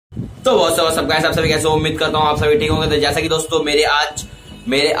तो बहुत सब गाइस, आप सभी कैसे हो? उम्मीद करता हूँ आप सभी ठीक होंगे। तो जैसा कि दोस्तों मेरे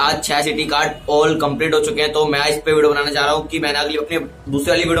आज 6 सिटी कार्ड ऑल कंप्लीट हो चुके हैं। तो मैं इस पे वीडियो बनाना चाह रहा हूँ कि मैंने अगली अपनी दूसरी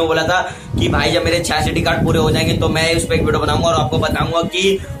वाली वीडियो में बोला था कि भाई जब मेरे 6 सिटी कार्ड पूरे हो जाएंगे तो मैं उस पर एक वीडियो बनाऊंगा और आपको बताऊंगा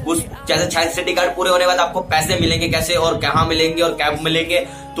कि उस जैसे 6 सिटी कार्ड पूरे होने के बाद आपको पैसे मिलेंगे कैसे और कहाँ मिलेंगे और कैब मिलेंगे।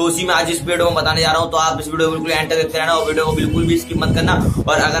 तो उसी में आज इस वीडियो में बताने जा रहा हूँ। तो आप इस वीडियो को बिल्कुल एंड तक देखते रहना और वीडियो को बिल्कुल भी स्किप मत करना।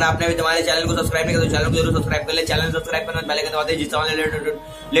 और अगर आपने अभी हमारे चैनल को सब्सक्राइब नहीं किया तो चैनल को जरूर सब्सक्राइब कर ले। चैनल सब्सक्राइब करना पहले दबा दे जिससे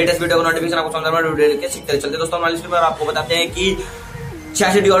लेटेस्ट वीडियो को नोटिफिकेशन आपको सीखते चलते। दोस्तों हमारे आपको बताते हैं कि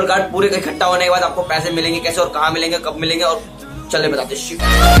 6 सिटी ऑल कार्ड पूरे इकट्ठा होने के बाद आपको पैसे मिलेंगे कैसे और कहाँ मिलेंगे, कब मिलेंगे, और चले बताते हैं।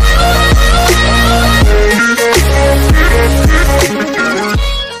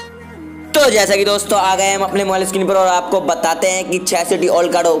 तो जैसा कि दोस्तों आ गए हम अपने मोबाइल स्क्रीन पर और आपको बताते हैं कि 6 सिटी ऑल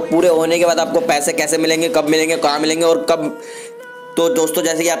कार्ड पूरे होने के बाद आपको पैसे कैसे मिलेंगे, कब मिलेंगे, कहाँ मिलेंगे और कब। तो दोस्तों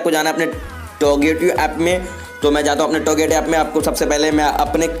जैसे कि आपको जाना है अपने टोगेटू ऐप में, तो मैं जाता हूँ अपने टोगेटू ऐप में। आपको सबसे पहले मैं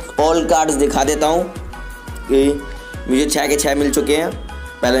अपने ऑल कार्ड्स दिखा देता हूँ कि मुझे 6 के 6 मिल चुके हैं।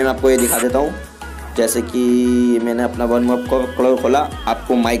 पहले मैं आपको ये दिखा देता हूँ। जैसे कि मैंने अपना वन मैप को खोला,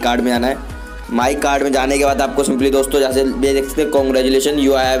 आपको माई कार्ड में आना है। माई कार्ड में जाने के बाद आपको सिंपली दोस्तों जैसे ये देख सकते हैं, congratulation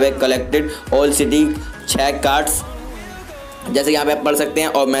you have collected all city 6 cards, जैसे कि यहाँ पे आप पढ़ सकते हैं।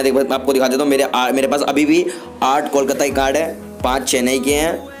 और मैं आपको दिखा देता हूँ, मेरे पास अभी भी 8 कोलकाता के कार्ड है, 5 चेन्नई के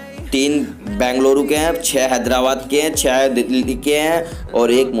हैं, 3 बेंगलुरु के हैं, 6 हैदराबाद के हैं, 6 दिल्ली के हैं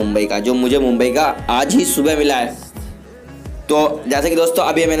और 1 मुंबई का, जो मुझे मुंबई का आज ही सुबह मिला है। तो जैसे कि दोस्तों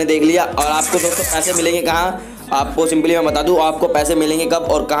अभी मैंने देख लिया। और आपको दोस्तों पैसे मिलेंगे कहाँ, आपको सिंपली मैं बता दूं आपको पैसे मिलेंगे कब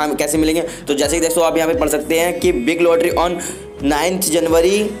और कहाँ कैसे मिलेंगे। तो जैसे कि दोस्तों आप यहाँ पे पढ़ सकते हैं कि बिग लॉटरी ऑन 9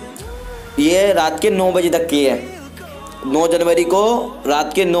 जनवरी, ये रात के 9 बजे तक की है। 9 जनवरी को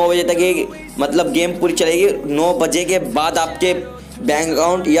रात के 9 बजे तक ये मतलब गेम पूरी चलेगी। 9 बजे के बाद आपके बैंक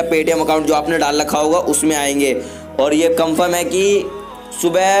अकाउंट या पेटीएम अकाउंट जो आपने डाल रखा होगा उसमें आएंगे। और ये कंफर्म है कि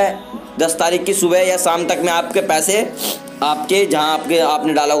सुबह 10 तारीख की सुबह या शाम तक में आपके पैसे आपके जहां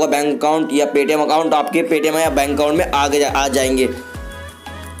आपने डाला होगा बैंक अकाउंट या पेटीएम अकाउंट, आपके पेटीएम या बैंक अकाउंट में आ जाएंगे।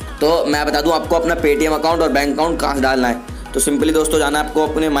 तो मैं बता दूं आपको अपना पेटीएम अकाउंट और बैंक अकाउंट कहाँ डालना है। तो सिंपली दोस्तों जाना है आपको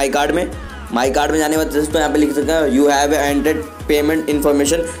अपने माई कार्ड में। माई कार्ड में जाने के बाद दोस्तों यहाँ पे लिख सकते हैं you have entered payment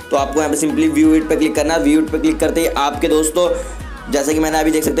information. तो आपको यहाँ पे सिंपली व्यू इट पे क्लिक करना है। व्यू इट पे क्लिक करते ही आपके दोस्तों जैसे कि मैंने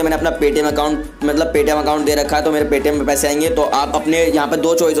अभी देख सकते हैं, मैंने अपना पेटीएम अकाउंट दे रखा है, तो मेरे पेटीएम में पैसे आएंगे। तो आप अपने यहाँ पे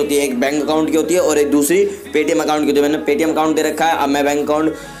 2 चॉइस होती है, एक बैंक अकाउंट की होती है और एक दूसरी पेटीएम अकाउंट की होती है। मैंने पेटीएम अकाउंट दे रखा है, अब मैं बैंक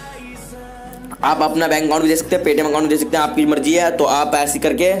अकाउंट, आप अपना बैंक अकाउंट भी दे सकते हैं, पेटीएम अकाउंट भी दे सकते हैं, आपकी मर्जी है। तो आप ऐसे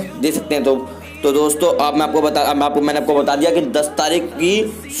करके दे सकते हैं। तो दोस्तों अब मैंने आपको बता दिया कि 10 तारीख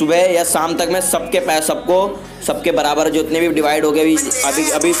की सुबह या शाम तक में सबके बराबर जितने भी डिवाइड हो गए।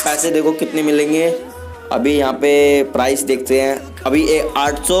 अभी पैसे देखो कितने मिलेंगे। अभी यहाँ पे प्राइस देखते हैं, अभी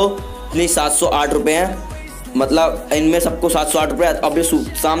 708 रुपये हैं, मतलब इनमें सबको 708 रुपये। अभी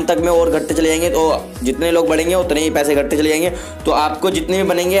शाम तक में और घटते चले जाएंगे। तो जितने लोग बढ़ेंगे उतने ही पैसे घटते चले जाएंगे। तो आपको जितने भी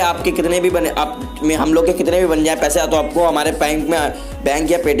बनेंगे, आपके कितने भी बने, हम लोग के कितने भी बन जाए पैसे, तो आपको हमारे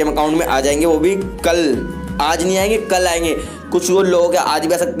बैंक या पेटीएम अकाउंट में आ जाएंगे। वो भी कल, आज नहीं आएंगे, कल आएंगे। कुछ वो लोग आज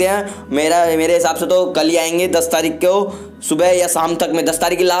भी आ सकते हैं, मेरे हिसाब से तो कल ही आएंगे 10 तारीख को सुबह या शाम तक में। 10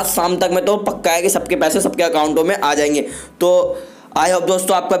 तारीख की लास्ट शाम तक में तो पक्का है कि सबके पैसे सबके अकाउंटों में आ जाएंगे। तो आई होप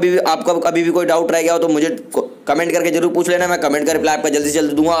दोस्तों आपका अभी भी कोई डाउट रह गया हो तो मुझे कमेंट करके जरूर पूछ लेना। मैं कमेंट का रिप्लाई आपका जल्दी से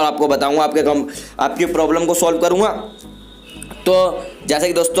जल्दी दूंगा और आपको बताऊंगा, आपकी प्रॉब्लम को सॉल्व करूंगा। तो जैसे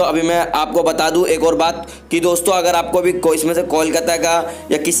कि दोस्तों अभी मैं आपको बता दूं एक और बात कि दोस्तों अगर आपको भी कोई इसमें से कोलकाता का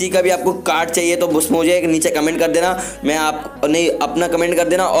या किसी का भी आपको कार्ड चाहिए तो बस मुझे एक नीचे कमेंट कर देना, मैं अपना कमेंट कर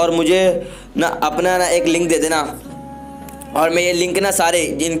देना और मुझे अपना एक लिंक दे देना। और मैं ये लिंक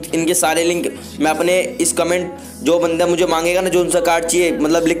इनके सारे लिंक मैं अपने इस कमेंट, जो बंदा मुझे मांगेगा ना, जो उनसे कार्ड चाहिए,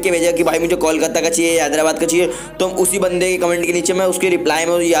 मतलब लिख के भेजेगा कि भाई मुझे कोलकाता का चाहिए या हैदराबाद का चाहिए, तो उसी बंदे के कमेंट के नीचे मैं उसके रिप्लाई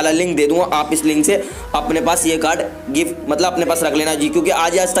में ये वाला लिंक दे दूंगा। आप इस लिंक से अपने पास ये कार्ड गिफ्ट अपने पास रख लेना जी, क्योंकि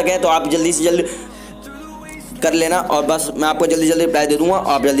आज तक है। तो आप जल्दी से जल्दी कर लेना और बस मैं आपको जल्दी जल्दी रिप्लाई दे दूंगा।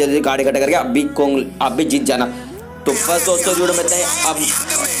 आप जल्दी जल्दी कार्ड इकट्ठा करके आप भी जीत जाना। तो बस दोस्तों वीडियो में इतना ही। अब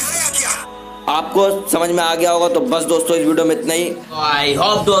आपको समझ में आ गया होगा। तो बस दोस्तों इस वीडियो में इतना ही। आई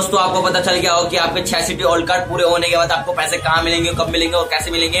होप दोस्तों आपको पता चल गया हो कि आपके 6 सिटी ऑल कार्ड पूरे होने के बाद आपको पैसे कहाँ मिलेंगे, कब मिलेंगे और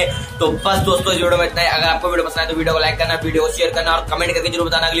कैसे मिलेंगे। तो बस दोस्तों इस वीडियो में इतना ही। अगर आपको वीडियो पसंद आए तो वीडियो को लाइक करना, वीडियो को शेयर करना और कमेंट करके जरूर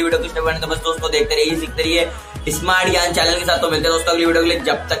बताना अगली वीडियो किस टाइप बने। तो बस दोस्तों देखते रहिए, सीखते रहिए स्मार्ट ज्ञान चैनल के साथ। तो मिलते हैं दोस्तों अगली वीडियो के लिए,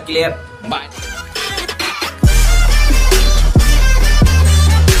 जब तक के लिए बाय।